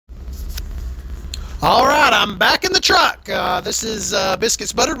All right, I'm back in the truck. This is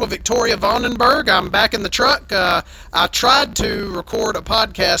Biscuits Buttered with Victoria Vondenberg. I'm back in the truck. I tried to record a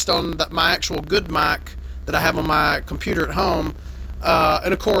podcast on my actual good mic that I have on my computer at home,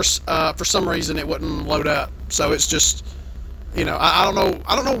 and of course, for some reason, it wouldn't load up. So it's just, I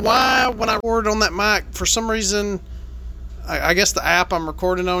don't know why when I recorded on that mic, for some reason, I guess the app I'm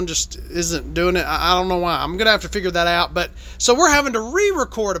recording on just isn't doing it. I don't know why. I'm going to have to figure that out. But so we're having to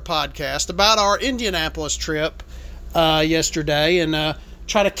re-record a podcast about our Indianapolis trip yesterday and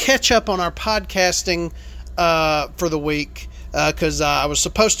try to catch up on our podcasting for the week because I was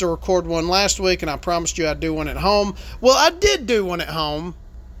supposed to record one last week and I promised you I'd do one at home. Well, I did do one at home,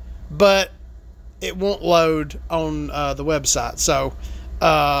 but it won't load on the website. So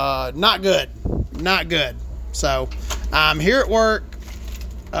not good. Not good. So I'm here at work.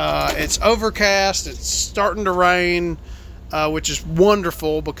 It's overcast. It's starting to rain, which is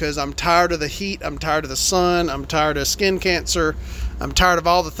wonderful because I'm tired of the heat. I'm tired of the sun. I'm tired of skin cancer. I'm tired of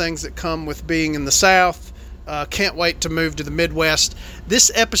all the things that come with being in the South. Can't wait to move to the Midwest. This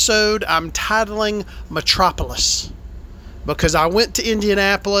episode I'm titling Metropolis because I went to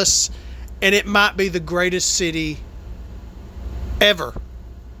Indianapolis and it might be the greatest city ever.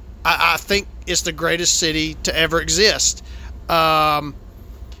 I think it's the greatest city to ever exist.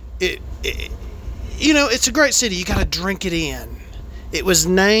 It's a great city. You got to drink it in. It was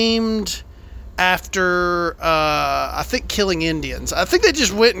named after, I think, killing Indians. I think they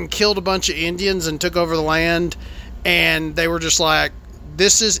just went and killed a bunch of Indians and took over the land. And they were just like,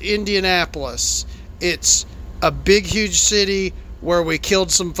 this is Indianapolis. It's a big, huge city where we killed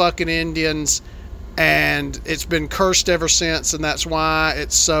some fucking Indians. And it's been cursed ever since, and that's why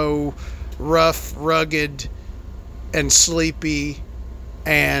it's so rough, rugged, and sleepy,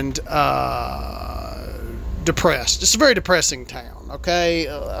 and depressed. It's a very depressing town, okay?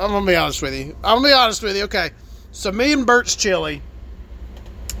 I'm going to be honest with you. Okay. So me and Bert's Chili,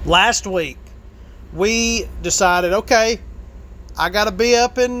 last week, we decided, okay, I got to be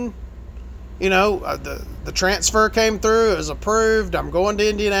up in, the transfer came through. It was approved. I'm going to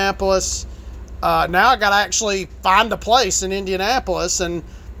Indianapolis. Now I got to actually find a place in Indianapolis. And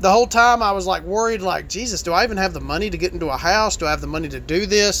the whole time I was worried, Jesus, do I even have the money to get into a house? Do I have the money to do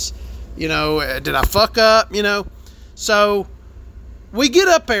this? Did I fuck up? So we get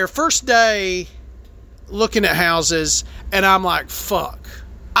up there first day looking at houses and I'm like, fuck,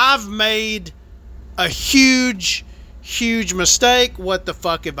 I've made a huge, huge mistake. What the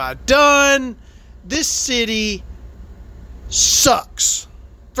fuck have I done? This city sucks.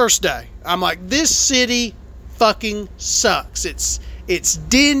 First day, I'm like, this city fucking sucks. It's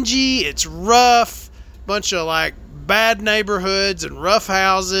dingy, it's rough, bunch of bad neighborhoods and rough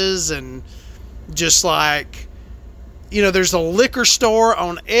houses, and just there's a liquor store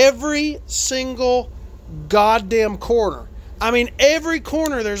on every single goddamn corner. I mean, every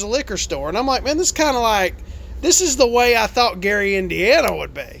corner there's a liquor store, and I'm like, man, this is the way I thought Gary, Indiana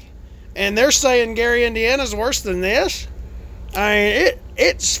would be, and they're saying Gary, Indiana's worse than this. I mean,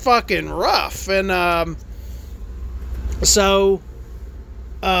 it's fucking rough. And, I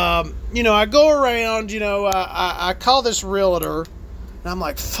go around, I call this realtor and I'm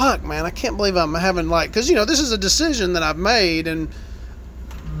like, fuck, man, I can't believe I'm having cause this is a decision that I've made, and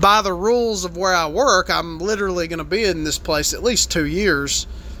by the rules of where I work, I'm literally going to be in this place at least 2 years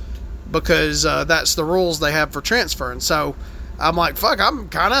because, that's the rules they have for transferring. So I'm like, fuck, I'm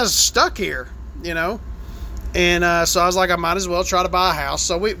kind of stuck here, And so I was like, I might as well try to buy a house.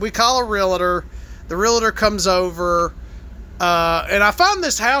 So we call a realtor. The realtor comes over. And I found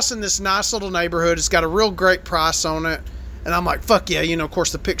this house in this nice little neighborhood. It's got a real great price on it. And I'm like, fuck yeah. Of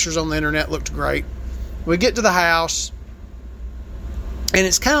course, the pictures on the internet looked great. We get to the house. And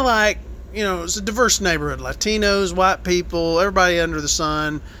it's kind of it's a diverse neighborhood. Latinos, white people, everybody under the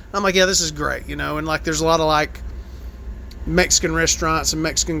sun. I'm like, yeah, this is great, And there's a lot of Mexican restaurants and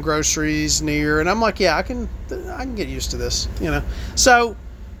Mexican groceries near, and I'm like, yeah, I can get used to this, So,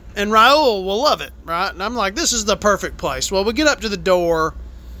 and Raul will love it, right? And I'm like, this is the perfect place. Well, we get up to the door,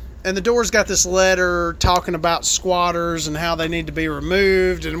 and the door's got this letter talking about squatters and how they need to be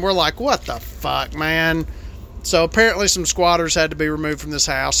removed, and we're like, what the fuck, man? So apparently some squatters had to be removed from this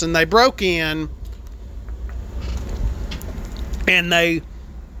house, and they broke in, and they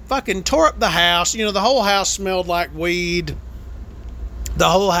fucking tore up the house. The whole house smelled like weed. The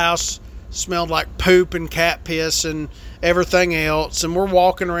whole house smelled like poop and cat piss and everything else. And we're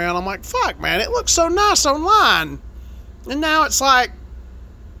walking around. I'm like, fuck, man, it looks so nice online. And now it's like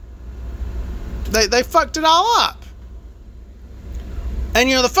they fucked it all up.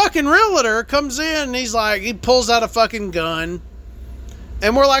 And the fucking realtor comes in and he's like, he pulls out a fucking gun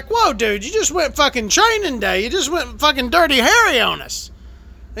And we're like, whoa, dude, you just went fucking training day. You just went fucking Dirty Harry on us.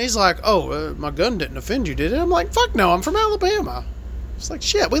 And he's like, oh, my gun didn't offend you, did it? I'm like, fuck no, I'm from Alabama. It's like,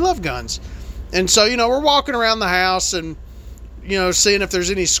 shit, we love guns. And so, we're walking around the house and, seeing if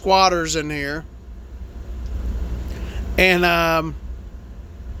there's any squatters in here. And,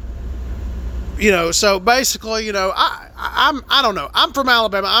 so basically, I don't know. I'm from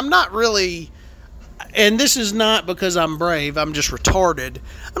Alabama. I'm not really, and this is not because I'm brave. I'm just retarded.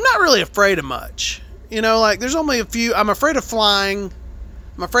 I'm not really afraid of much. There's only a few. I'm afraid of flying.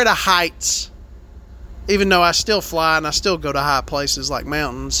 I'm afraid of heights, even though I still fly and I still go to high places like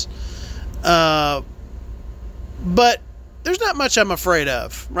mountains. But there's not much I'm afraid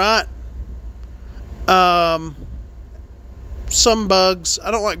of, right? Some bugs. I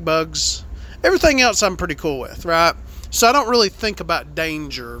don't like bugs. Everything else I'm pretty cool with, right? So I don't really think about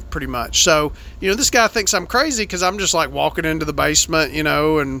danger pretty much. So, this guy thinks I'm crazy because I'm just like walking into the basement,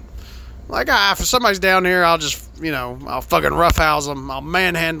 and like, if somebody's down here, I'll just, I'll fucking roughhouse them. I'll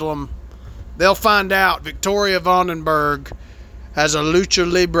manhandle them. They'll find out Victoria Vandenberg has a lucha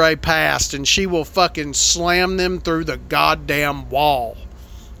libre past and she will fucking slam them through the goddamn wall.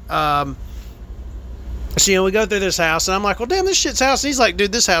 So, we go through this house and I'm like, well, damn, this shit's house. And he's like,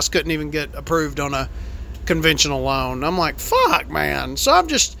 dude, this house couldn't even get approved on a conventional loan. I'm like, fuck, man. So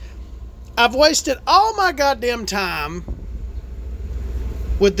I've wasted all my goddamn time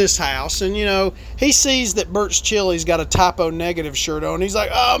with this house. And, he sees that Bert's Chili's got a Typo Negative shirt on. He's like,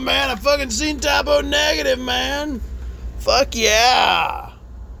 oh, man, I fucking seen Typo Negative, man. Fuck yeah.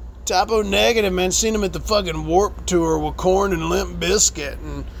 Typo Negative, man. Seen him at the fucking Warped Tour with Korn and Limp Bizkit.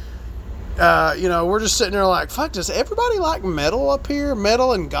 And, we're just sitting there like, fuck, does everybody like metal up here?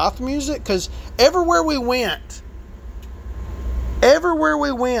 Metal and goth music? Because everywhere we went,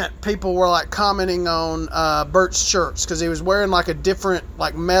 people were like commenting on Bert's shirts because he was wearing like a different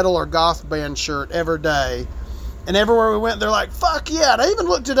like metal or goth band shirt every day. And everywhere we went, they're like, fuck yeah. And I even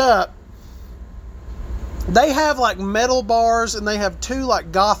looked it up. They have like metal bars and they have 2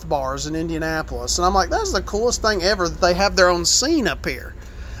 like goth bars in Indianapolis. And I'm like, that's the coolest thing ever that they have their own scene up here.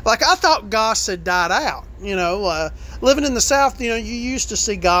 Like, I thought goths had died out, living in the South, you used to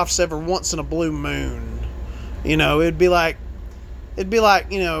see goths every once in a blue moon. It'd be like, finding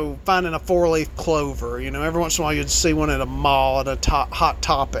a 4-leaf clover, every once in a while you'd see one at a mall at a Hot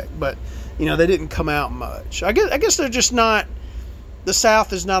Topic, but, they didn't come out much. I guess they're just not, the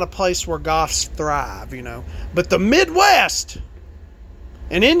South is not a place where goths thrive, but the Midwest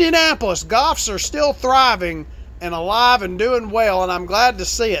and Indianapolis, goths are still thriving and alive and doing well, and I'm glad to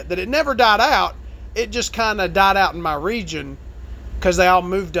see it. That it never died out. It just kind of died out in my region because they all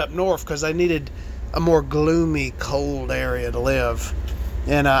moved up north because they needed a more gloomy, cold area to live.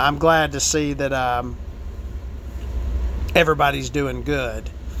 And I'm glad to see that everybody's doing good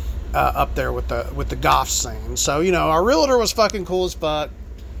up there with the goth scene. So, our realtor was fucking cool as fuck,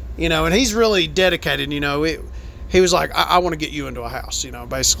 and he's really dedicated, He was like, I want to get you into a house,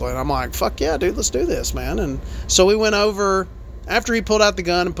 basically. And I'm like, fuck yeah, dude, let's do this, man. And so we went over, after he pulled out the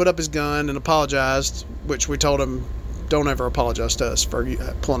gun and put up his gun and apologized, which we told him, don't ever apologize to us for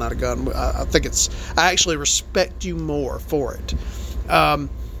pulling out a gun. I actually respect you more for it.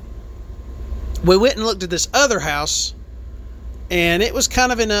 We went and looked at this other house, and it was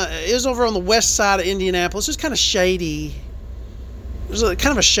kind of it was over on the west side of Indianapolis. It was kind of shady. It was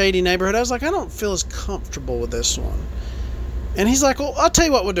kind of a shady neighborhood. I was like, I don't feel as comfortable with this one. And he's like, well, I'll tell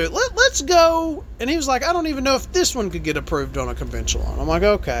you what we'll do. Let's go. And he was like, I don't even know if this one could get approved on a conventional loan. I'm like,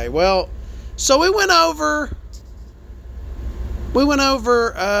 okay, well, so we went over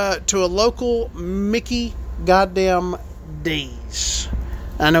to a local Mickey goddamn D's.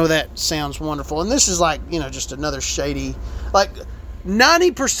 I know that sounds wonderful. And this is like, just another shady, like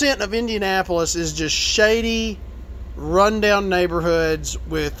 90% of Indianapolis is just shady, rundown neighborhoods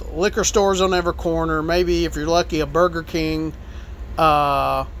with liquor stores on every corner. Maybe if you're lucky, a Burger King,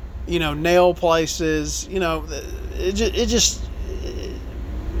 nail places. It's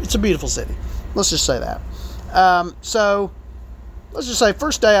a beautiful city. Let's just say that. So let's just say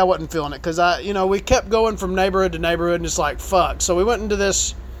first day I wasn't feeling it because we kept going from neighborhood to neighborhood and it's like, fuck. So we went into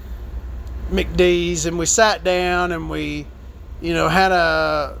this McD's and we sat down and we, had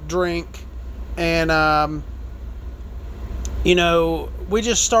a drink and, we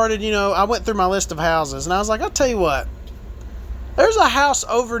just started, I went through my list of houses and I was like, I'll tell you what, there's a house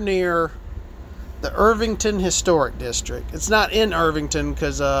over near the Irvington Historic District. It's not in Irvington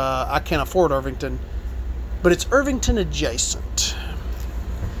because I can't afford Irvington, but it's Irvington adjacent.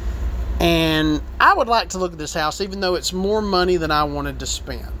 And I would like to look at this house, even though it's more money than I wanted to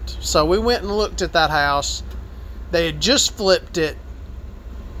spend. So we went and looked at that house. They had just flipped it.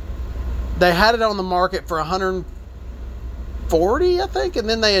 they had it on the market for 140, I think, and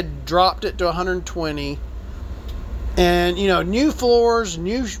then they had dropped it to 120. And new floors,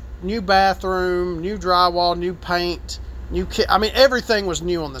 new bathroom, new drywall, new paint, everything was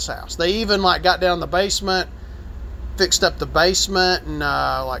new on this house. They even got down the basement, fixed up the basement,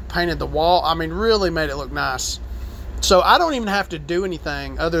 and painted the wall. Really made it look nice. So I don't even have to do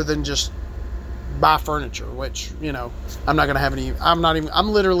anything other than just buy furniture, which, I'm not going to have any. I'm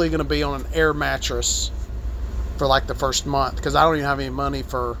literally going to be on an air mattress for the first month, because I don't even have any money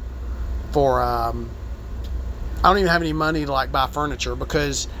I don't even have any money to buy furniture,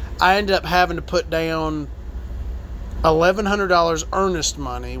 because I ended up having to put down $1,100 earnest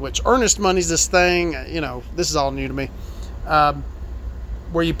money, which earnest money is this thing, this is all new to me,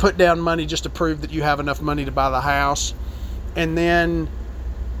 where you put down money just to prove that you have enough money to buy the house. And then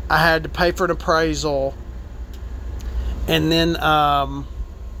I had to pay for an appraisal, and then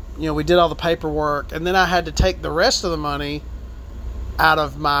we did all the paperwork, and then I had to take the rest of the money out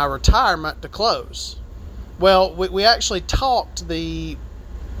of my retirement to close. Well, we actually talked the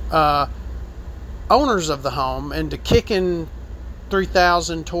owners of the home into kicking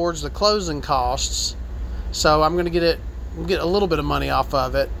 $3,000 towards the closing costs, so I'm going to get a little bit of money off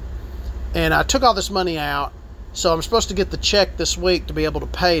of it. And I took all this money out, so I'm supposed to get the check this week to be able to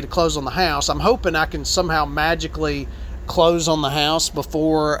pay to close on the house. I'm hoping I can somehow magically close on the house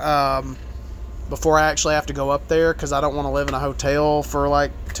before I actually have to go up there, because I don't want to live in a hotel for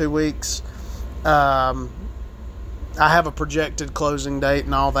 2 weeks. I have a projected closing date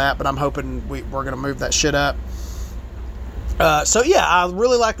and all that, but I'm hoping we're going to move that shit up. So yeah, I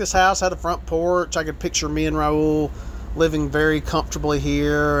really like this house. Had a front porch. I could picture me and Raul living very comfortably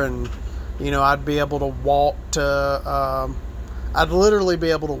here, and I'd be able to walk to. I'd literally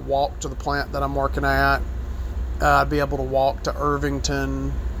be able to walk to the plant that I'm working at. I'd be able to walk to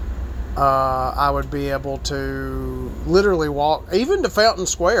Irvington. I would be able to literally walk even to Fountain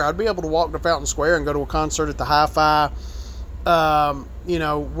Square. I'd be able to walk to Fountain Square and go to a concert at the Hi-Fi.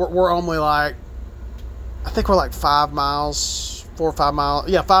 We're only I think we're 5 miles, 4 or 5 miles.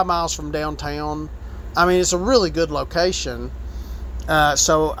 Yeah, 5 miles from downtown. It's a really good location.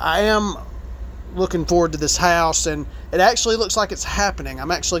 So I am looking forward to this house, and it actually looks like it's happening.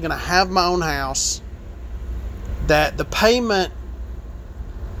 I'm actually going to have my own house. That the payment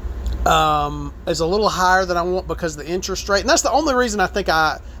is a little higher than I want because of the interest rate, and that's the only reason I think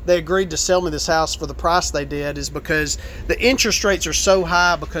they agreed to sell me this house for the price they did, is because the interest rates are so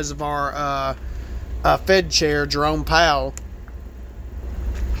high because of our Fed chair, Jerome Powell.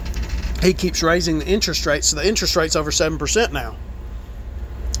 He keeps raising the interest rates, so the interest rate's over 7% now.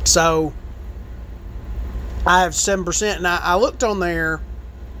 So I have 7%, and I looked on there.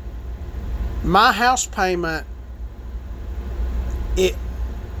 My house payment, if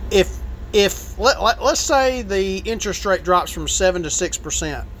let's say the interest rate drops from 7 to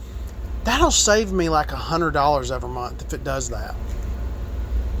 6%, that'll save me $100 every month if it does that.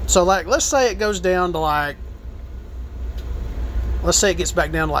 So let's say it goes down to let's say it gets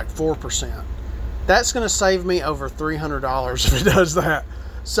back down to 4%. That's going to save me over $300 if it does that.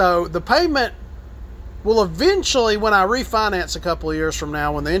 So the payment will eventually, when I refinance a couple of years from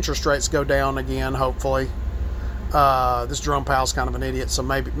now, when the interest rates go down again, hopefully. This Jerome Powell's kind of an idiot, so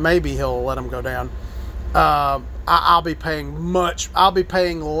maybe he'll let them go down. I'll be paying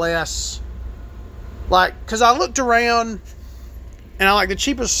less. Because I looked around, and the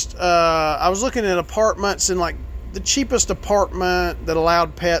cheapest, I was looking at apartments, and the cheapest apartment that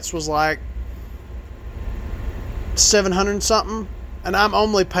allowed pets was $700 something, and I'm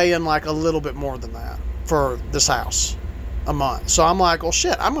only paying a little bit more than that for this house a month. So I'm well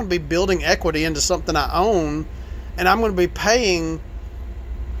shit, I'm going to be building equity into something I own, and I'm going to be paying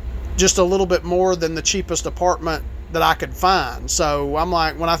just a little bit more than the cheapest apartment that I could find. So I'm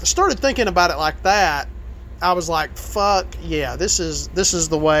when I started thinking about it like that, I was fuck yeah, this is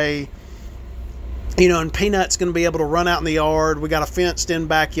the way. And Peanut's going to be able to run out in the yard. We got a fenced in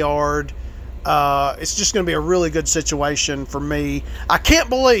backyard. It's just going to be a really good situation for me. I can't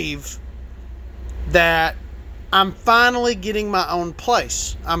believe that I'm finally getting my own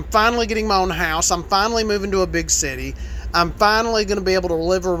place. I'm finally getting my own house. I'm finally moving to a big city. I'm finally going to be able to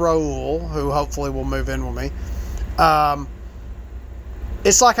live with Raul, who hopefully will move in with me.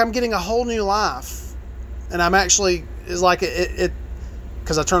 It's I'm getting a whole new life. And I'm actually, it's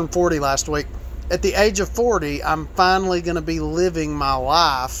because I turned 40 last week. At the age of 40, I'm finally going to be living my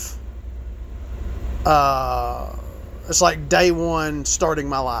life. It's day one starting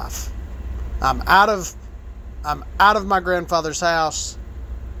my life. I'm out of my grandfather's house.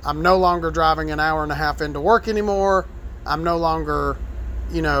 I'm no longer driving an hour and a half into work anymore. I'm no longer,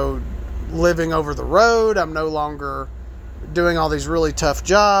 living over the road. I'm no longer doing all these really tough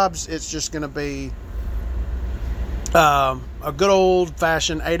jobs. It's just going to be a good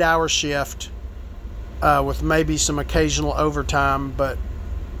old-fashioned 8-hour shift with maybe some occasional overtime. But,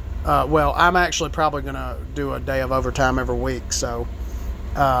 I'm actually probably going to do a day of overtime every week. So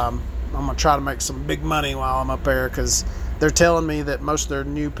I'm going to try to make some big money while I'm up there, because they're telling me that most of their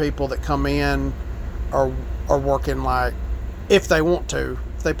new people that come in are working, like, if they want to,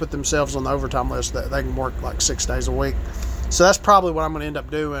 if they put themselves on the overtime list, that they can work like 6 days a week. So that's probably what I'm going to end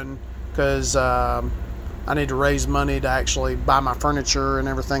up doing, because I need to raise money to actually buy my furniture and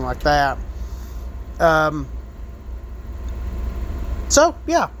everything like that. So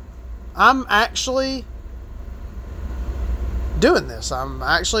yeah, I'm actually doing this. I'm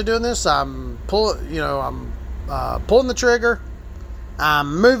pulling the trigger.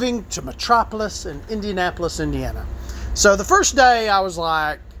 I'm moving to Metropolis in Indianapolis, Indiana. So the first day I was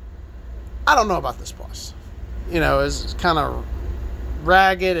like, I don't know about this place. It's kind of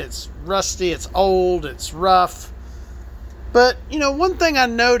ragged, it's rusty, it's old, it's rough. But, one thing I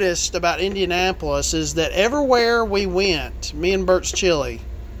noticed about Indianapolis is that everywhere we went, me and Bert's Chili,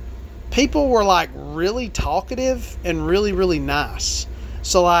 people were like really talkative and really, really nice.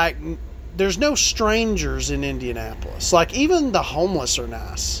 So like, there's no strangers in Indianapolis. Like, even the homeless are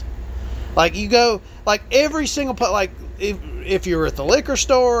nice. Like, you go, like, every single place, like, if you were at the liquor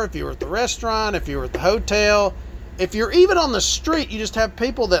store, if you were at the restaurant, if you were at the hotel, if you're even on the street, you just have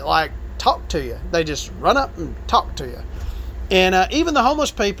people that, like, talk to you. They just run up and talk to you. And even the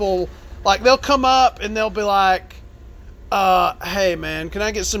homeless people, like, they'll come up and they'll be like, hey, man, can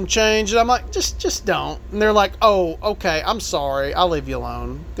I get some change? And I'm like, just don't. And they're like, oh, okay, I'm sorry. I'll leave you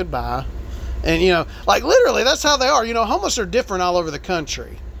alone. Goodbye. And, like, literally, that's how they are. Homeless are different all over the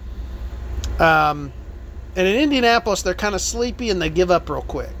country. And in Indianapolis, they're kind of sleepy and they give up real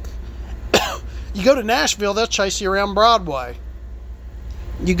quick. You go to Nashville, they'll chase you around Broadway.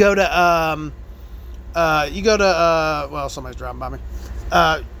 You go to, somebody's driving by me.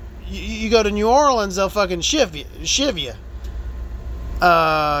 You go to New Orleans, they'll fucking shiv you.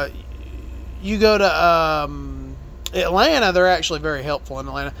 You go to Atlanta, they're actually very helpful in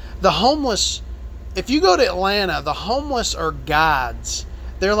Atlanta. The homeless, if you go to Atlanta, the homeless are guides.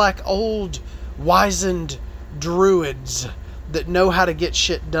 They're like old, wizened druids that know how to get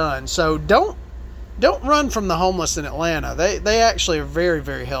shit done. So don't run from the homeless in Atlanta. They actually are very,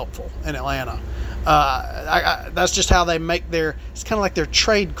 very helpful in Atlanta. That's just how they make it's kind of like their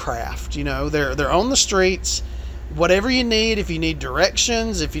trade craft, they're on the streets. Whatever you need, if you need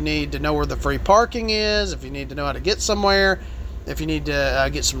directions, if you need to know where the free parking is, if you need to know how to get somewhere, if you need to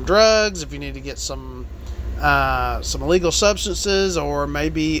get some drugs, if you need to get some illegal substances, or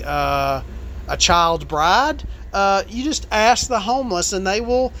maybe a child bride, you just ask the homeless and they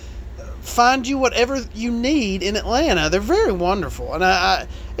will find you whatever you need in Atlanta. They're very wonderful. And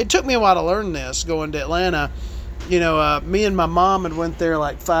it took me a while to learn this, going to Atlanta. Me and my mom had went there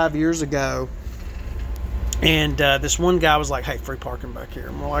like 5 years ago. And this one guy was like, hey, free parking back here.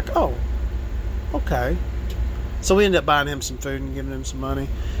 And we're like, oh, okay. So we ended up buying him some food and giving him some money.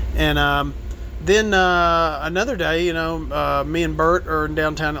 And then another day, me and Bert are in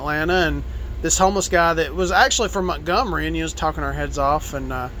downtown Atlanta. And this homeless guy that was actually from Montgomery, and he was talking our heads off.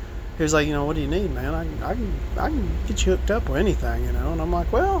 And he was like, what do you need, man? I can get you hooked up with anything, And I'm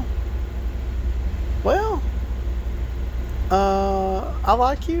like, well, I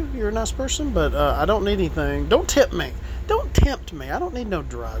like you. You're a nice person, but I don't need anything. Don't tempt me. I don't need no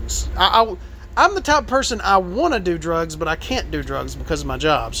drugs. I'm the type of person, I want to do drugs, but I can't do drugs because of my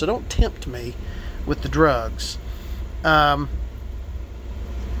job. So don't tempt me with the drugs.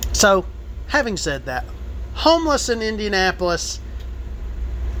 So, having said that, homeless in Indianapolis,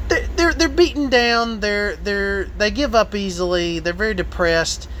 they're beaten down. They give up easily. They're very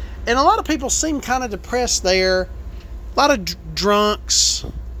depressed, and a lot of people seem kind of depressed there. A lot of drunks,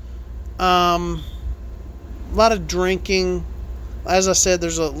 a lot of drinking. As I said,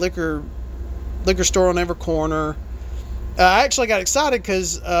 there's a liquor store on every corner. I actually got excited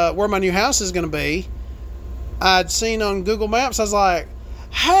because where my new house is going to be, I'd seen on Google Maps. I was like,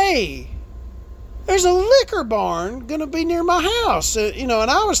 hey, there's a liquor barn going to be near my house. And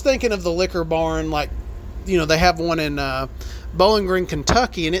I was thinking of the liquor barn like, they have one in Bowling Green,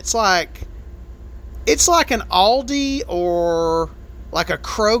 Kentucky, and it's like an Aldi or like a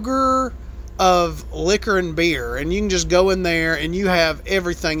Kroger of liquor and beer, and you can just go in there and you have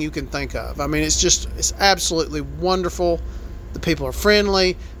everything you can think of. I mean, it's absolutely wonderful. The people are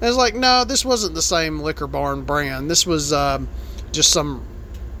friendly. And it's like, no, this wasn't the same liquor barn brand. This was just some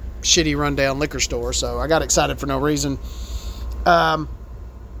shitty rundown liquor store. So I got excited for no reason.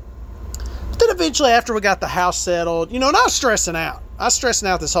 then eventually, after we got the house settled, and I was stressing out. I was stressing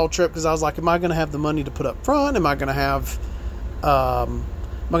out this whole trip because I was like, am I going to have the money to put up front? Am I going to have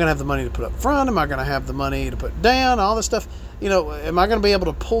the money to put up front? Am I going to have the money to put down? All this stuff. Am I going to be able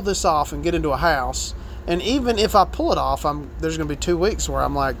to pull this off and get into a house? And even if I pull it off, there's going to be 2 weeks where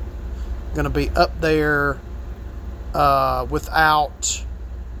I'm like going to be up there without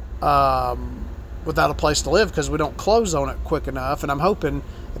a place to live because we don't close on it quick enough. And I'm hoping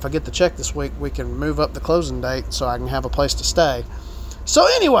if I get the check this week, we can move up the closing date so I can have a place to stay. So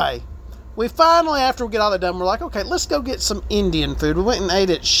anyway, we finally, after we get all that done, we're like, okay, let's go get some Indian food. We went and ate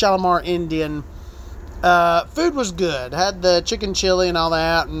at Shalimar Indian. Food was good. Had the chicken chili and all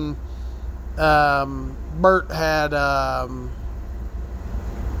that, and Bert had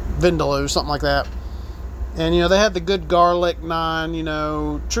vindaloo, something like that. And, they had the good garlic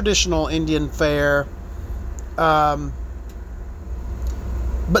naan, traditional Indian fare. But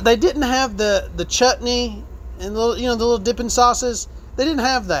they didn't have the chutney and the little dipping sauces. They didn't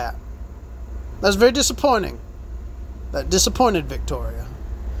have that. That was very disappointing. That disappointed Victoria.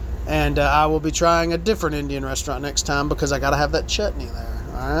 And I will be trying a different Indian restaurant next time because I got to have that chutney there,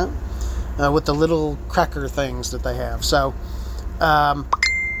 all right? With the little cracker things that they have. So,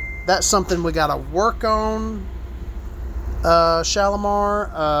 that's something we got to work on,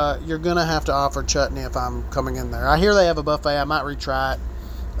 Shalimar. You're going to have to offer chutney if I'm coming in there. I hear they have a buffet. I might retry it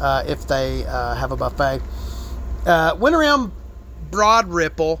if they have a buffet. Went around Broad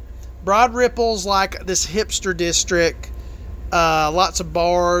Ripple. Broad Ripple's like this hipster district. Lots of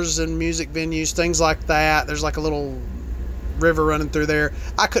bars and music venues, things like that. There's like a little river running through there.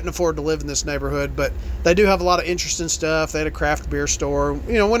 I couldn't afford to live in this neighborhood, but they do have a lot of interesting stuff. They had a craft beer store.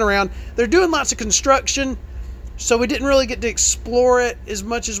 Went around. They're doing lots of construction, so we didn't really get to explore it as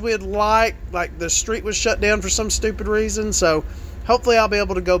much as we'd like. Like, the street was shut down for some stupid reason, so hopefully I'll be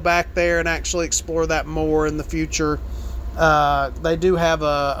able to go back there and actually explore that more in the future. They do have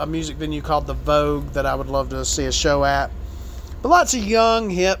a music venue called The Vogue that I would love to see a show at. But lots of young,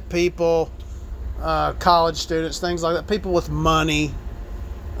 hip people, college students, things like that, people with money.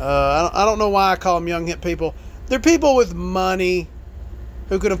 I don't know why I call them young, hip people. They're people with money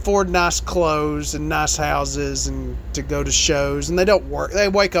who can afford nice clothes and nice houses and to go to shows, and they don't work. They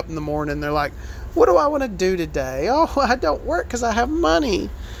wake up in the morning, they're like, what do I want to do today? Oh, I don't work because I have money.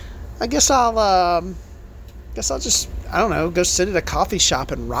 I guess I'll just, I don't know, go sit at a coffee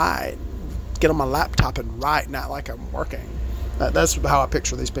shop and write. Get on my laptop and write, not like I'm working. That's how I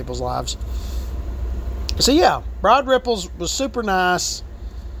picture these people's lives. So yeah, Broad Ripples was super nice.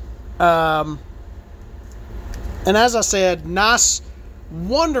 And as I said, nice,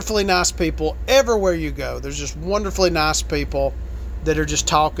 wonderfully nice people everywhere you go. There's just wonderfully nice people that are just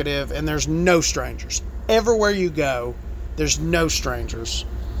talkative, and there's no strangers. Everywhere you go, there's no strangers.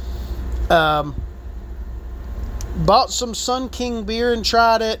 Bought some Sun King beer and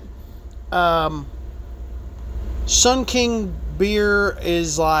tried it. Sun King beer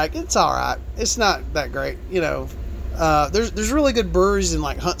is like, it's all right. It's not that great, There's really good breweries in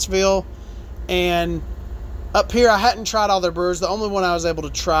like Huntsville, and up here I hadn't tried all their brews. The only one I was able to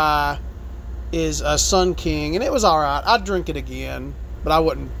try is Sun King, and it was all right. I'd drink it again, but I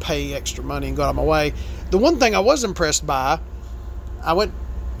wouldn't pay extra money and go out of my way. The one thing I was impressed by, I went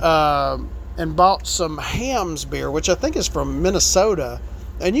and bought some Ham's beer, which I think is from Minnesota,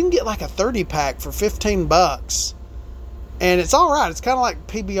 and you can get like a 30-pack for $15. And it's all right. It's kind of like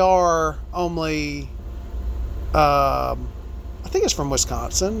PBR, only I think it's from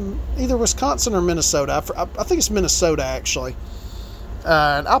Wisconsin, either Wisconsin or Minnesota. I think it's Minnesota, actually.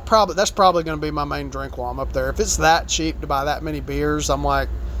 And that's probably going to be my main drink while I'm up there. If it's that cheap to buy that many beers, I'm like,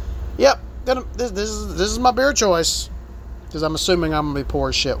 yep, this is my beer choice, because I'm assuming I'm going to be poor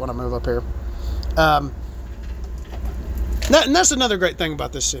as shit when I move up here. And that's another great thing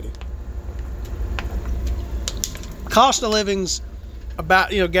about this city. Cost of living's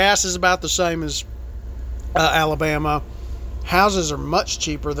about, gas is about the same as Alabama. Houses are much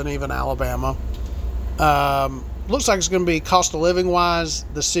cheaper than even Alabama. Looks like it's going to be, cost of living wise,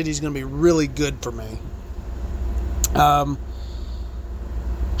 the city's going to be really good for me.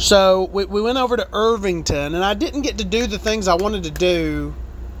 So we went over to Irvington, and I didn't get to do the things I wanted to do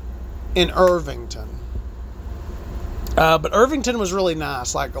in Irvington. But Irvington was really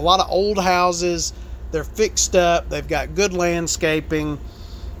nice. Like, a lot of old houses. They're fixed up. They've got good landscaping.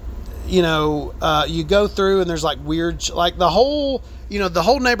 You go through and there's like weird, like the whole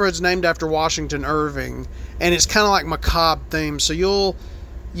neighborhood's named after Washington Irving, and it's kind of like macabre themed. So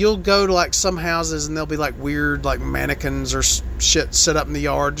you'll go to like some houses and there'll be like weird like mannequins or shit set up in the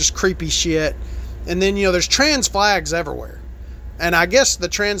yard, just creepy shit. And then there's trans flags everywhere, and I guess the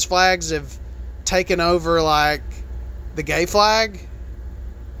trans flags have taking over like the gay flag.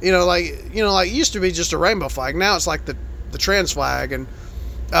 Like it used to be just a rainbow flag. Now it's like the trans flag. And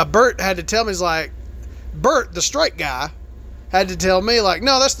Bert had to tell me, he's like, Bert, the straight guy, had to tell me, like,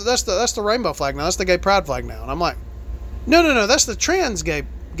 no, that's the rainbow flag now. That's the gay pride flag now. And I'm like, no, that's the trans gay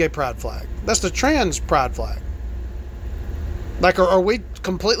pride flag. That's the trans pride flag. Like, are we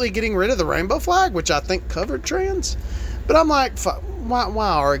completely getting rid of the rainbow flag, which I think covered trans? But I'm like, why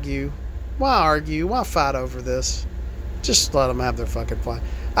argue? Why argue? Why fight over this? Just let them have their fucking flag.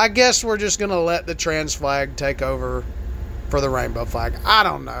 I guess we're just going to let the trans flag take over for the rainbow flag. I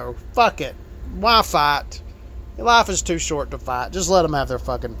don't know. Fuck it. Why fight? Life is too short to fight. Just let them have their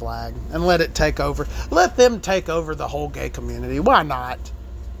fucking flag and let it take over. Let them take over the whole gay community. Why not?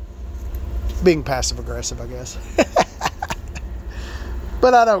 Being passive aggressive, I guess.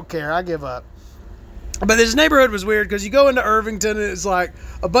 But I don't care. I give up. But this neighborhood was weird because you go into Irvington and it's like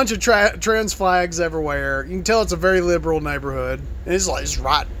a bunch of trans flags everywhere. You can tell it's a very liberal neighborhood. And it's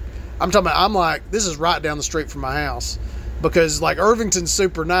right. I'm like, this is right down the street from my house. Because like Irvington's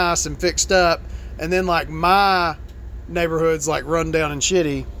super nice and fixed up. And then like my neighborhood's like run down and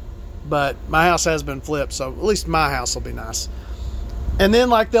shitty. But my house has been flipped. So at least my house will be nice. And then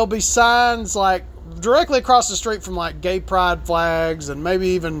like there'll be signs like directly across the street from like gay pride flags and maybe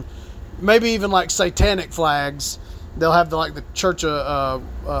even like satanic flags. They'll have the Church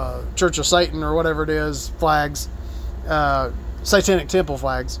of Satan or whatever it is flags, satanic temple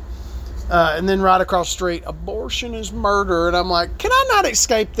flags, and then right across the street, abortion is murder. And I'm like, can I not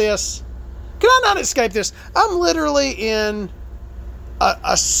escape this? Can I not escape this? I'm literally in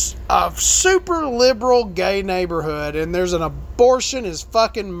a super liberal gay neighborhood, and there's an abortion is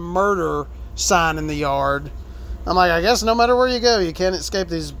fucking murder sign in the yard. I'm like, I guess no matter where you go, you can't escape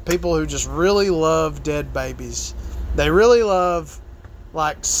these people who just really love dead babies. They really love,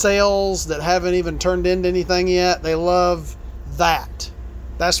 like, cells that haven't even turned into anything yet. They love that.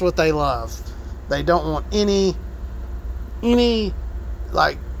 That's what they love. They don't want any,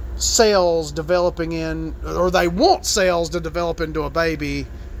 like, cells developing in, or they want cells to develop into a baby.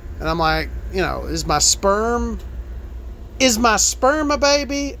 And I'm like, is my sperm a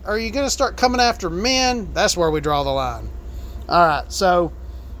baby? Are you going to start coming after men? That's where we draw the line. All right, so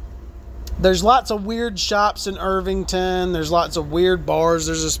there's lots of weird shops in Irvington. There's lots of weird bars.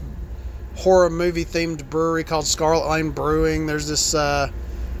 There's this horror movie themed brewery called Scarlet Lane Brewing. There's this, oh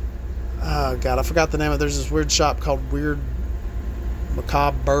God, I forgot the name of it. There's this weird shop called Weird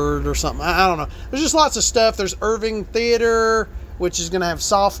Macabre Bird or something. I don't know. There's just lots of stuff. There's Irving Theater, which is going to have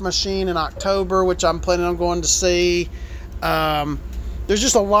Soft Machine in October, which I'm planning on going to see. There's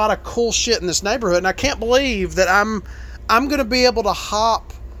just a lot of cool shit in this neighborhood, and I can't believe that I'm going to be able to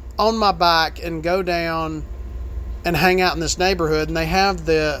hop on my bike and go down and hang out in this neighborhood. And they have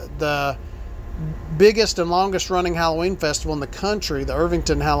the biggest and longest running Halloween festival in the country, the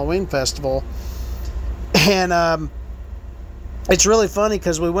Irvington Halloween Festival. And it's really funny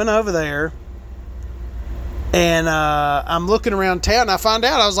because we went over there, and I'm looking around town, and I find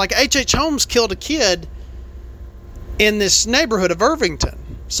out, I was like, H.H. Holmes killed a kid in this neighborhood of Irvington.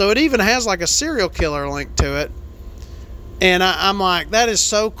 So it even has like a serial killer link to it. And I'm like, that is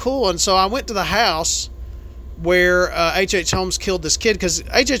so cool. And so I went to the house where H.H. Holmes killed this kid, because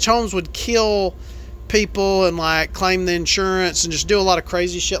H.H. Holmes would kill people and like claim the insurance and just do a lot of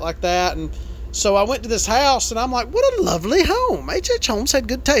crazy shit like that. And so I went to this house, and I'm like, what a lovely home. H.H. Holmes had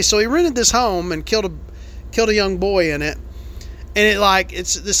good taste. So he rented this home and killed a young boy in it. And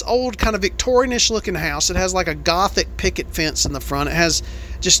it's this old kind of Victorian-ish looking house. It has like a Gothic picket fence in the front. It has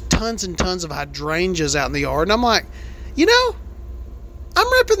just tons and tons of hydrangeas out in the yard. And I'm like,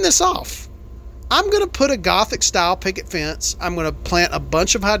 I'm ripping this off. I'm going to put a Gothic style picket fence. I'm going to plant a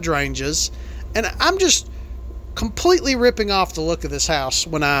bunch of hydrangeas. And I'm just completely ripping off the look of this house.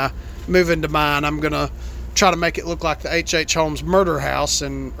 When I move into mine, I'm going to try to make it look like the H.H. Holmes murder house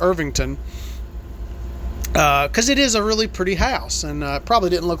in Irvington. Because it is a really pretty house, and it probably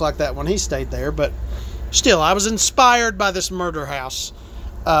didn't look like that when he stayed there, but still, I was inspired by this murder house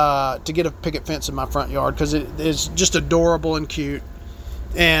to get a picket fence in my front yard, because it is just adorable and cute.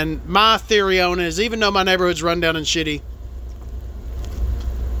 And my theory on it is, even though my neighborhood's run down and shitty,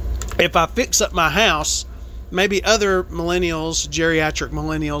 if I fix up my house, maybe other millennials, geriatric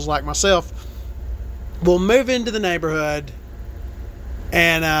millennials like myself, will move into the neighborhood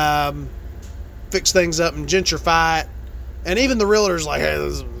and fix things up and gentrify it. And even the realtor's like, hey,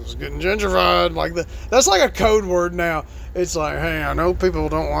 this is getting gentrified. Like that's like a code word now. It's like, hey, I know people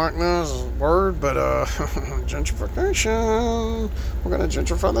don't like this word, but gentrification. We're gonna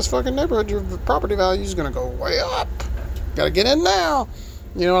gentrify this fucking neighborhood. Your property value is gonna go way up. Gotta get in now.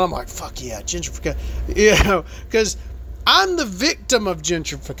 You know, and I'm like, fuck yeah, gentrification. You know, because I'm the victim of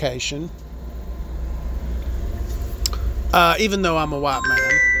gentrification, even though I'm a white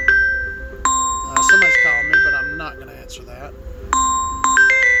man. Somebody's calling me, but I'm not going to answer that.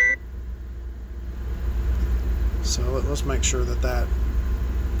 So let's make sure that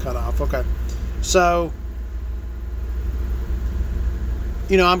cut off. Okay. So,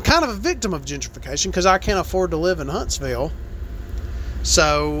 you know, I'm kind of a victim of gentrification because I can't afford to live in Huntsville.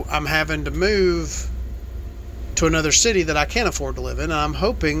 So I'm having to move to another city that I can't afford to live in. And I'm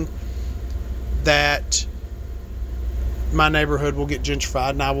hoping that my neighborhood will get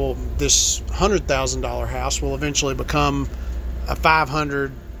gentrified, and this $100,000 house will eventually become a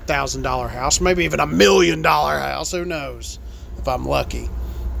 $500,000 house, maybe even $1 million house. Who knows, if I'm lucky.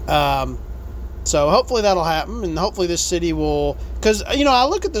 So hopefully that'll happen, and hopefully this city will, because, you know, I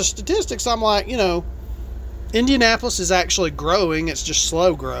look at the statistics, I'm like, you know, Indianapolis is actually growing. It's just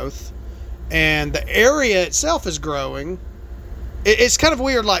slow growth, and the area itself is growing. It's kind of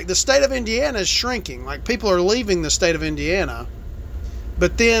weird. Like, the state of Indiana is shrinking. Like, people are leaving the state of Indiana,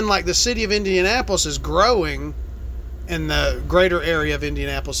 but then, like, the city of Indianapolis is growing, and the greater area of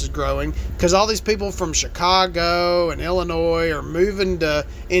Indianapolis is growing because all these people from Chicago and Illinois are moving to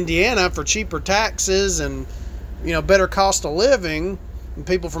Indiana for cheaper taxes and, you know, better cost of living, and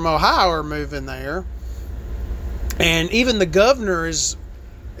people from Ohio are moving there. And even the governor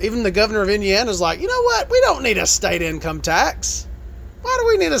of Indiana is like, you know what? We don't need a state income tax. Why do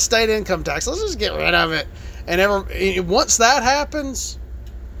we need a state income tax? Let's just get rid of it. And once that happens,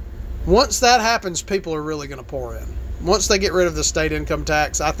 people are really going to pour in. Once they get rid of the state income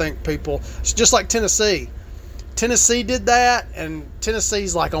tax, I think people, it's just like Tennessee. Tennessee did that, and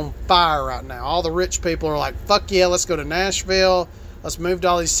Tennessee's like on fire right now. All the rich people are like, fuck yeah, let's go to Nashville. Let's move to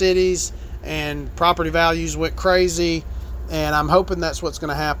all these cities. And property values went crazy. And I'm hoping that's what's going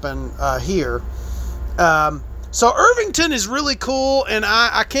to happen here. So Irvington is really cool, and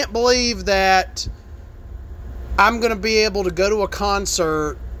I can't believe that I'm going to be able to go to a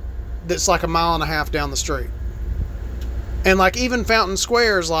concert that's like 1.5 miles down the street. And like even Fountain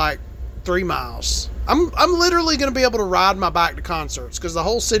Square is like 3 miles. I'm literally going to be able to ride my bike to concerts because the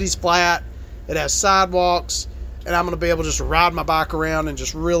whole city's flat. It has sidewalks, and I'm going to be able to just ride my bike around and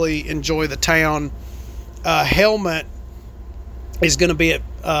just really enjoy the town. Helmet is going to be at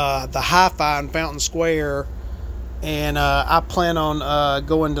the Hi-Fi in Fountain Square, and I plan on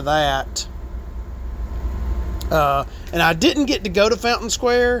going to that. And I didn't get to go to Fountain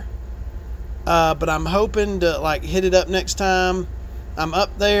Square, but I'm hoping to like hit it up next time I'm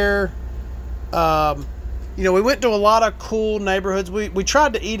up there. You know, we went to a lot of cool neighborhoods. We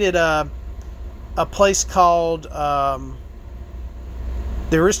tried to eat at a place called the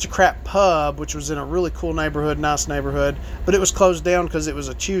Aristocrat Pub, which was in a really cool neighborhood, nice neighborhood, but it was closed down because it was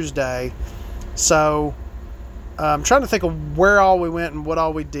a Tuesday. So I'm trying to think of where all we went and what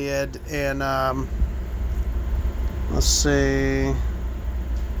all we did. And let's see.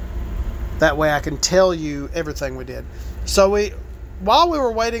 That way I can tell you everything we did. So while we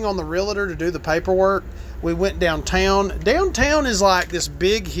were waiting on the realtor to do the paperwork, we went downtown. Downtown is like this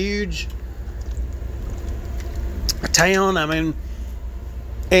big, huge town. I mean,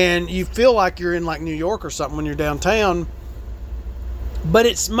 and you feel like you're in like New York or something when you're downtown, but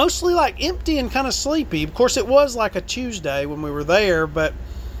it's mostly like empty and kind of sleepy. Of course, it was like a Tuesday when we were there, but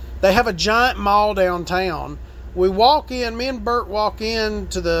they have a giant mall downtown. We walk in, me and Bert walk in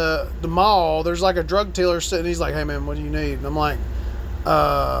to the mall. There's like a drug dealer sitting. He's like, hey man, what do you need? And I'm like,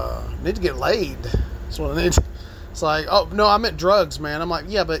 need to get laid. That's what I need. It's like, oh no, I meant drugs, man. I'm like,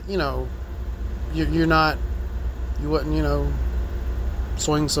 yeah, but you know, you're not, you wouldn't, you know,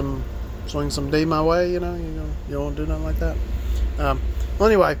 swing some D my way, you know, you don't want to do nothing like that. Well,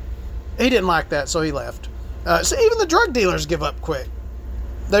 anyway, he didn't like that, so he left. So even the drug dealers give up quick.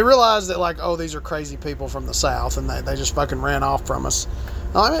 They realize that, like, oh, these are crazy people from the South, and they just fucking ran off from us.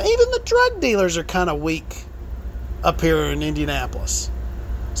 I mean, even the drug dealers are kind of weak up here in Indianapolis.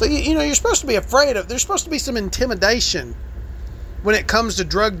 So, you know, you're supposed to be afraid of, there's supposed to be some intimidation when it comes to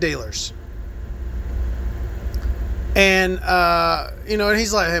drug dealers. And, you know, and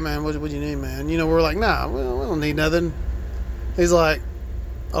he's like, hey, man, what do you need, man? You know, we're like, nah, we don't need nothing. He's like,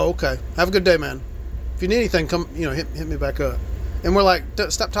 oh, okay. Have a good day, man. If you need anything, come, you know, hit me back up. And we're like,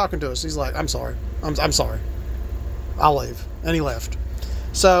 stop talking to us. He's like, I'm sorry. I'm sorry. I'll leave. And he left.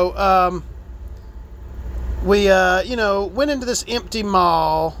 So, we, you know, went into this empty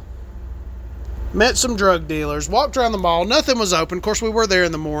mall, met some drug dealers, walked around the mall. Nothing was open. Of course, we were there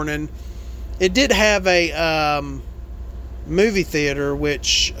in the morning. It did have a movie theater,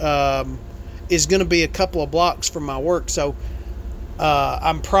 which is going to be a couple of blocks from my work. So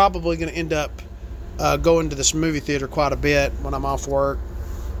I'm probably going to end up going to this movie theater quite a bit when I'm off work.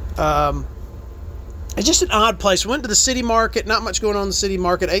 It's just an odd place. We went to the city market, not much going on in the city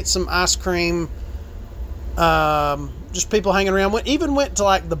market, ate some ice cream, just people hanging around. Even went to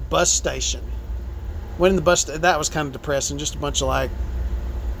like the bus station. Went in the bus, that was kind of depressing, just a bunch of like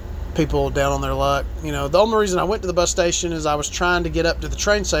people down on their luck. You know, the only reason I went to the bus station is I was trying to get up to the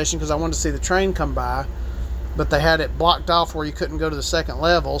train station because I wanted to see the train come by, but they had it blocked off where you couldn't go to the second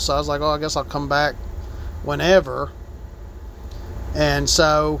level, so I was like, oh, I guess I'll come back whenever. And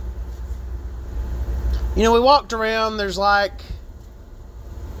so, you know, we walked around. There's like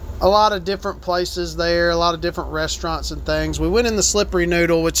a lot of different places there, a lot of different restaurants and things. We went in the Slippery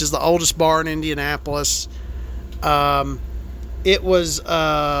Noodle, which is the oldest bar in Indianapolis. It was,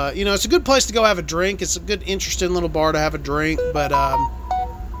 you know, it's a good place to go have a drink. It's a good, interesting little bar to have a drink, but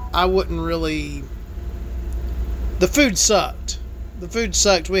I wouldn't really... The food sucked.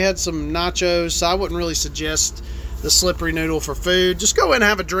 We had some nachos, so I wouldn't really suggest the Slippery Noodle for food. Just go in and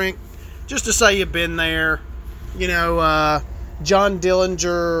have a drink, just to say you've been there. You know, John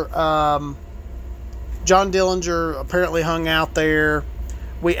Dillinger apparently hung out there.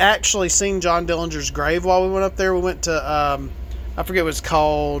 We actually seen John Dillinger's grave while we went up there. We went to, I forget what it's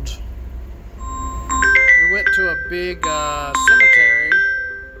called. We went to a big cemetery.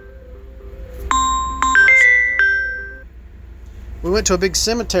 We went to a big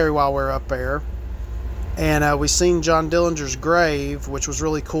cemetery while we were up there. And we seen John Dillinger's grave, which was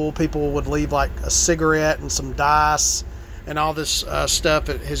really cool. People would leave like a cigarette and some dice and all this stuff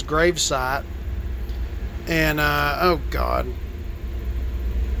at his gravesite. And, oh God.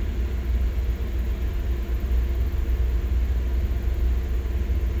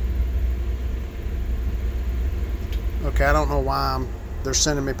 Okay, I don't know why they're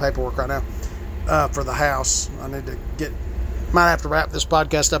sending me paperwork right now for the house. I need to might have to wrap this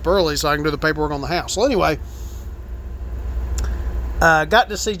podcast up early so I can do the paperwork on the house. So anyway, got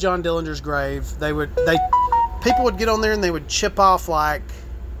to see John Dillinger's grave. People would get on there and they would chip off like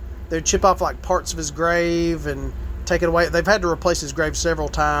parts of his grave and take it away. They've had to replace his grave several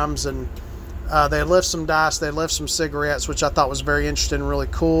times, and they had left some dice, they had left some cigarettes, which I thought was very interesting and really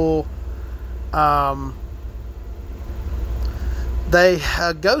cool. Ghost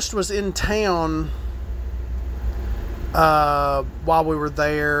was in town while we were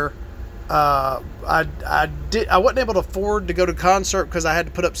there. I wasn't able to afford to go to the concert because I had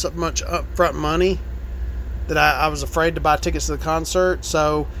to put up so much upfront money that I was afraid to buy tickets to the concert.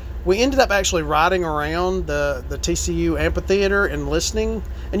 So we ended up actually riding around the TCU amphitheater and listening,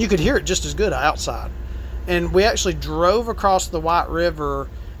 and you could hear it just as good outside. And we actually drove across the White River,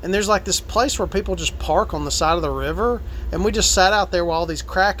 and there's like this place where people just park on the side of the river, and we just sat out there while all these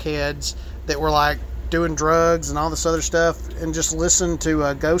crackheads that were like doing drugs and all this other stuff and just listened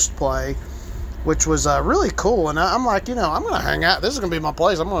to Ghost play, which was really cool. And I'm like, you know, I'm going to hang out. This is going to be my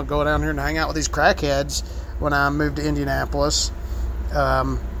place. I'm going to go down here and hang out with these crackheads when I move to Indianapolis.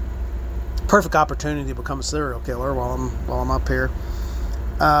 Perfect opportunity to become a serial killer while I'm up here.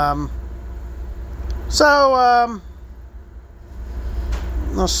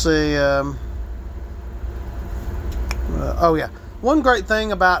 Let's see. Oh yeah. One great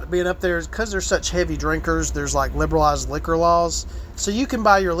thing about being up there is because they're such heavy drinkers, there's like liberalized liquor laws. So you can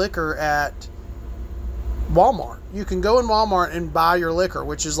buy your liquor at Walmart. You can go in Walmart and buy your liquor,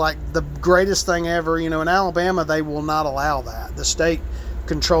 which is like the greatest thing ever. You know, in Alabama, they will not allow that. The state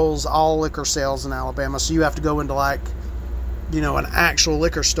controls all liquor sales in Alabama. So you have to go into like, you know, an actual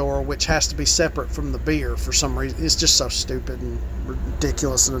liquor store, which has to be separate from the beer for some reason. It's just so stupid and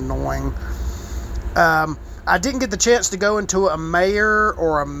ridiculous and annoying. I didn't get the chance to go into a Meijer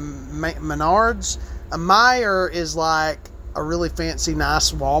or a Menards. A Meijer is like a really fancy,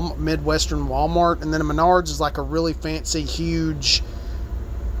 nice Midwestern Walmart, and then a Menards is like a really fancy, huge.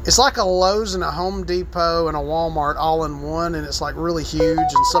 It's like a Lowe's and a Home Depot and a Walmart all in one, and it's like really huge,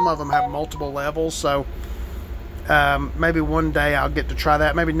 and some of them have multiple levels. So maybe one day I'll get to try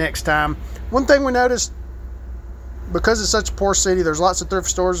that. Maybe next time. One thing we noticed, because it's such a poor city, there's lots of thrift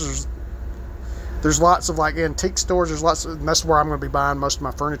stores. There's lots of like antique stores. And that's where I'm going to be buying most of my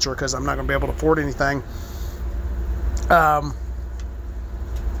furniture because I'm not going to be able to afford anything.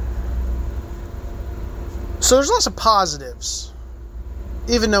 So there's lots of positives,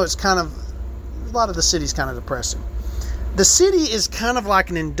 even though it's kind of, a lot of the city's kind of depressing. The city is kind of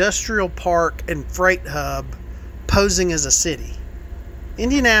like an industrial park and freight hub posing as a city.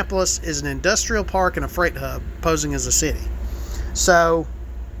 Indianapolis is an industrial park and a freight hub posing as a city. So,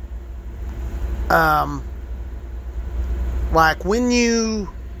 like when you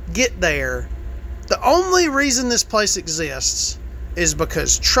get there, the only reason this place exists is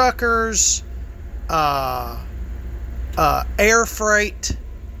because truckers, air freight,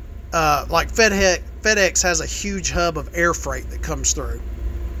 like FedEx has a huge hub of air freight that comes through.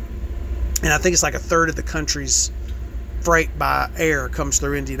 And I think it's like a third of the country's freight by air comes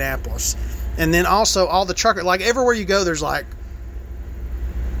through Indianapolis. And then also all the trucker, like everywhere you go, there's like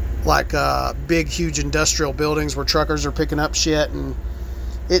big, huge industrial buildings where truckers are picking up shit, and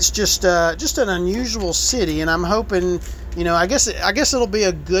it's just an unusual city. And I'm hoping, I guess it'll be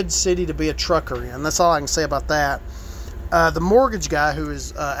a good city to be a trucker in. That's all I can say about that. The mortgage guy who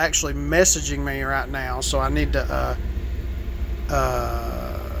is actually messaging me right now, so I need to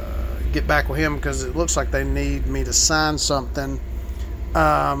get back with him because it looks like they need me to sign something.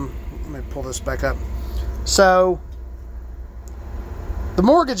 Let me pull this back up. So the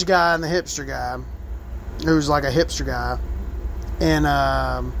mortgage guy and the hipster guy, who's like a hipster guy,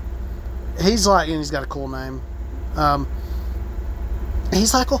 and he's like, and he's got a cool name.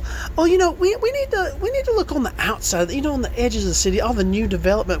 He's like, we need to look on the outside, on the edges of the city, all the new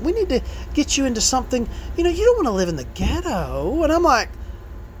development. We need to get you into something. You don't want to live in the ghetto. And I'm like,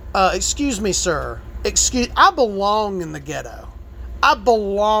 excuse me, sir. I belong in the ghetto. I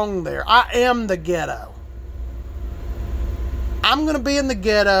belong there. I am the ghetto. I'm going to be in the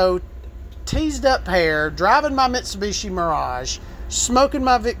ghetto, teased up hair, driving my Mitsubishi Mirage, smoking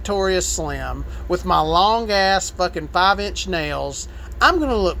my Victoria Slim with my long ass fucking 5-inch nails. I'm going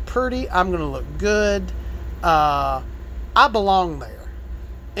to look pretty. I'm going to look good. I belong there.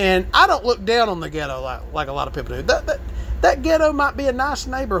 And I don't look down on the ghetto like a lot of people do. That ghetto might be a nice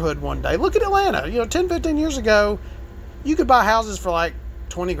neighborhood one day. Look at Atlanta. 10, 15 years ago, you could buy houses for like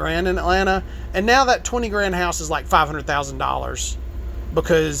 $20,000 in Atlanta, and now that $20,000 house is like $500,000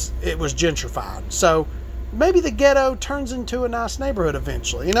 because it was gentrified. So maybe the ghetto turns into a nice neighborhood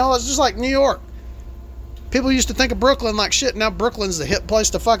eventually. It's just like New York. People used to think of Brooklyn like shit. Now Brooklyn's the hip place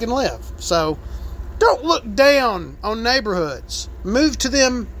to fucking live. So don't look down on neighborhoods. Move to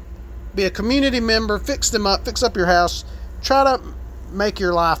them, be a community member, fix them up, fix up your house, try to make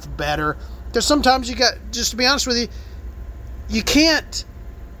your life better. Because sometimes just to be honest with you, you can't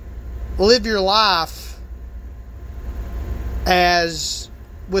live your life as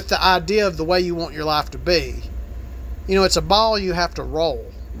with the idea of the way you want your life to be. It's a ball you have to roll,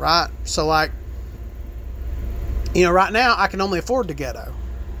 right? So like, right now I can only afford the ghetto.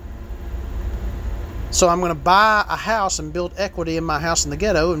 So I'm going to buy a house and build equity in my house in the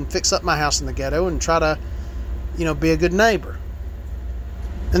ghetto and fix up my house in the ghetto and try to, be a good neighbor.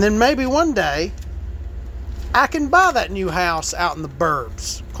 And then maybe one day I can buy that new house out in the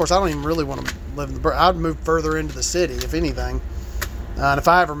burbs. Of course, I don't even really want to live in the burbs. I'd move further into the city, if anything. And if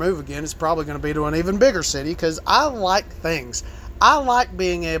I ever move again, it's probably going to be to an even bigger city because I like things. I like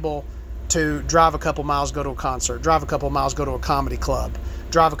being able to drive a couple miles, go to a concert, drive a couple miles, go to a comedy club,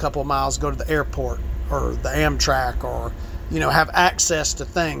 drive a couple miles, go to the airport or the Amtrak, or, have access to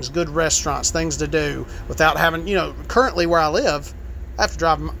things, good restaurants, things to do without having, currently where I live, I have to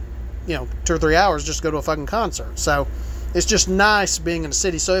drive 2 or 3 hours just to go to a fucking concert. So it's just nice being in the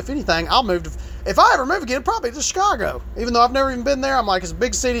city. So if anything, I'll move to, if I ever move again, probably to Chicago. Even though I've never even been there, I'm like, it's a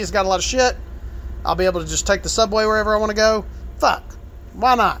big city, it's got a lot of shit. I'll be able to just take the subway wherever I want to go. Fuck.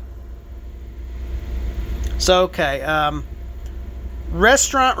 Why not? So, okay.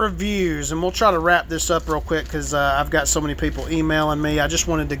 Restaurant reviews, and we'll try to wrap this up real quick because I've got so many people emailing me. I just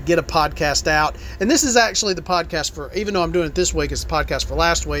wanted to get a podcast out. And this is actually the podcast for, even though I'm doing it this week, it's the podcast for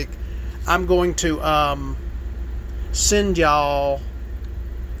last week. I'm going to send y'all,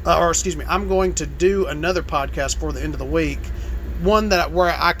 I'm going to do another podcast for the end of the week. One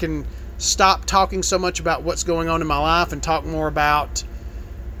where I can stop talking so much about what's going on in my life and talk more about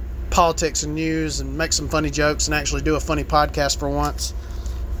politics and news and make some funny jokes and actually do a funny podcast for once.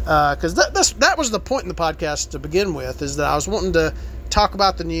 Because that was the point in the podcast to begin with, is that I was wanting to talk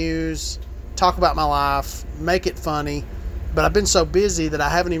about the news, talk about my life, make it funny. But I've been so busy that I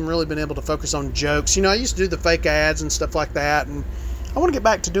haven't even really been able to focus on jokes. I used to do the fake ads and stuff like that, and I want to get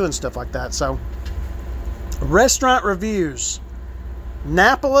back to doing stuff like that. So, restaurant reviews.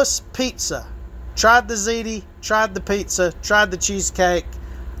 Annapolis Pizza. Tried the ziti, tried the pizza, tried the cheesecake.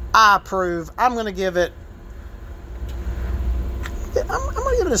 I approve. I'm going to give it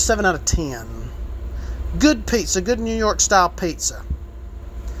a 7 out of 10. Good pizza, good New York style pizza.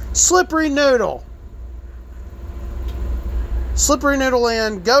 Slippery Noodle. Slippery Noodle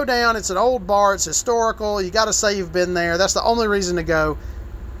Inn. Go down. It's an old bar. It's historical. You got to say you've been there. That's the only reason to go.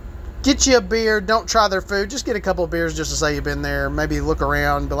 Get you a beer. Don't try their food. Just get a couple of beers just to say you've been there. Maybe look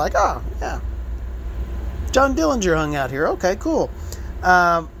around and be like, oh, yeah. John Dillinger hung out here. Okay, cool.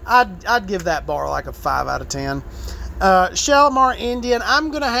 I'd give that bar like a 5 out of 10. Shalimar Indian. I'm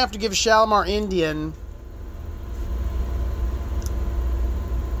going to have to give Shalimar Indian...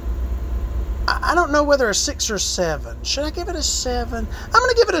 I don't know whether a 6 or 7. Should I give it a 7? I'm going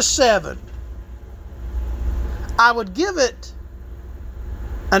to give it a 7. I would give it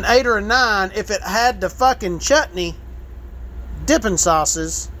an 8 or a 9 if it had the fucking chutney dipping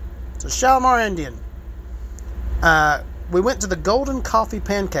sauces. It's a Shalimar Indian. We went to the Golden Coffee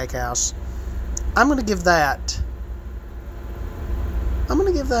Pancake House. I'm going to give that... I'm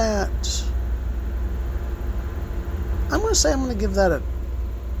going to say I'm going to give that a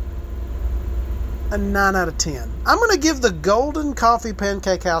 9 out of 10. I'm going to give the Golden Coffee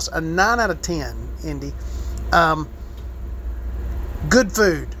Pancake House a 9 out of 10, Indy. Good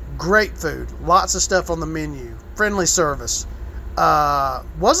food. Great food. Lots of stuff on the menu. Friendly service.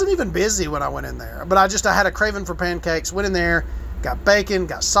 Wasn't even busy when I went in there. But I had a craving for pancakes. Went in there. Got bacon.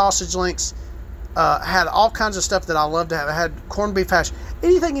 Got sausage links. Had all kinds of stuff that I love to have. I had corned beef hash.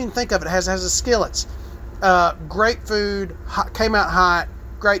 Anything you can think of, it has the skillets. Great food. Came out hot.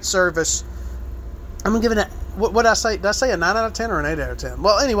 Great service. I'm going to give it what did I say? Did I say a 9 out of 10 or an 8 out of 10?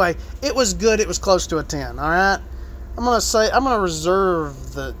 Well, anyway, it was good. It was close to a 10. All right. I'm going to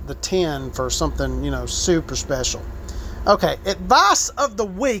reserve the 10 for something, super special. Okay. Advice of the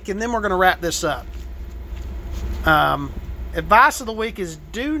week. And then we're going to wrap this up. Advice of the week is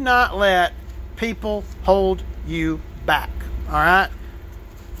do not let people hold you back. All right.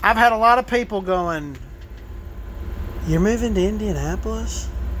 I've had a lot of people going, you're moving to Indianapolis?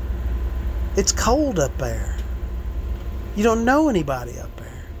 It's cold up there. You don't know anybody up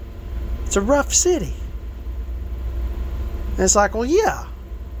there. It's a rough city. And it's like, well, yeah,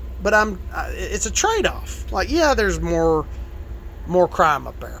 but it's a trade-off. Like, yeah, there's more crime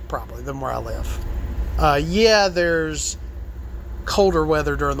up there probably than where I live. Yeah, there's colder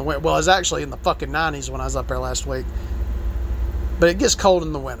weather during the winter. Well, it was actually in the fucking 90s when I was up there last week. But it gets cold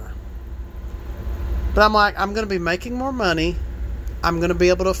in the winter. But I'm like, I'm going to be making more money. I'm going to be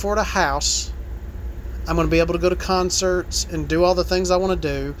able to afford a house. I'm going to be able to go to concerts and do all the things I want to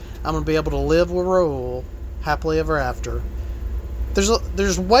do. I'm going to be able to live with Raul happily ever after.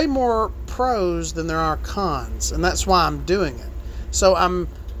 There's way more pros than there are cons, and that's why I'm doing it. So I'm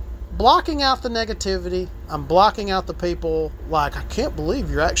blocking out the negativity. I'm blocking out the people like, I can't believe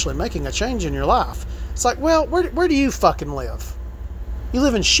you're actually making a change in your life. It's like, well, where do you fucking live? You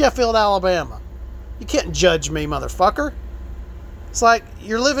live in Sheffield, Alabama. You can't judge me, motherfucker. It's like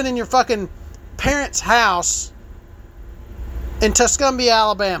you're living in your fucking parents' house in Tuscumbia,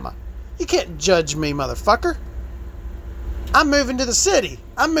 Alabama. You can't judge me, motherfucker. I'm moving to the city.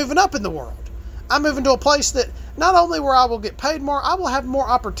 I'm moving up in the world. I'm moving to a place that not only where I will get paid more, I will have more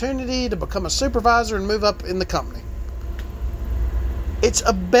opportunity to become a supervisor and move up in the company. It's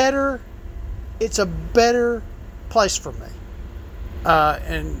a better place for me.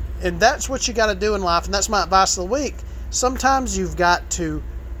 And that's what you got to do in life, and that's my advice of the week. Sometimes you've got to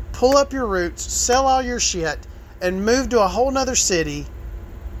pull up your roots, sell all your shit, and move to a whole nother city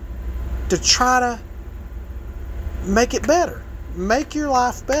to try to make it better. Make your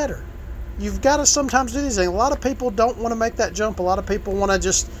life better. You've got to sometimes do these things. A lot of people don't want to make that jump. A lot of people want to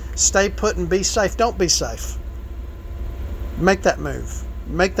just stay put and be safe. Don't be safe. Make that move.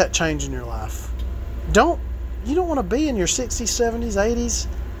 Make that change in your life. You don't want to be in your 60s, 70s, 80s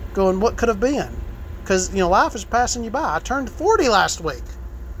going, what could have been? Because, life is passing you by. I turned 40 last week.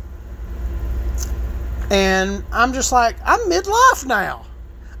 And I'm just like, I'm midlife now.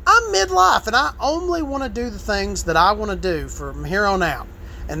 I'm midlife, and I only want to do the things that I want to do from here on out.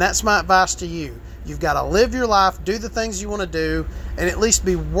 And that's my advice to you. You've got to live your life, do the things you want to do, and at least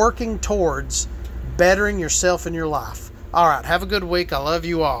be working towards bettering yourself in your life. All right, have a good week. I love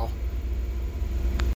you all.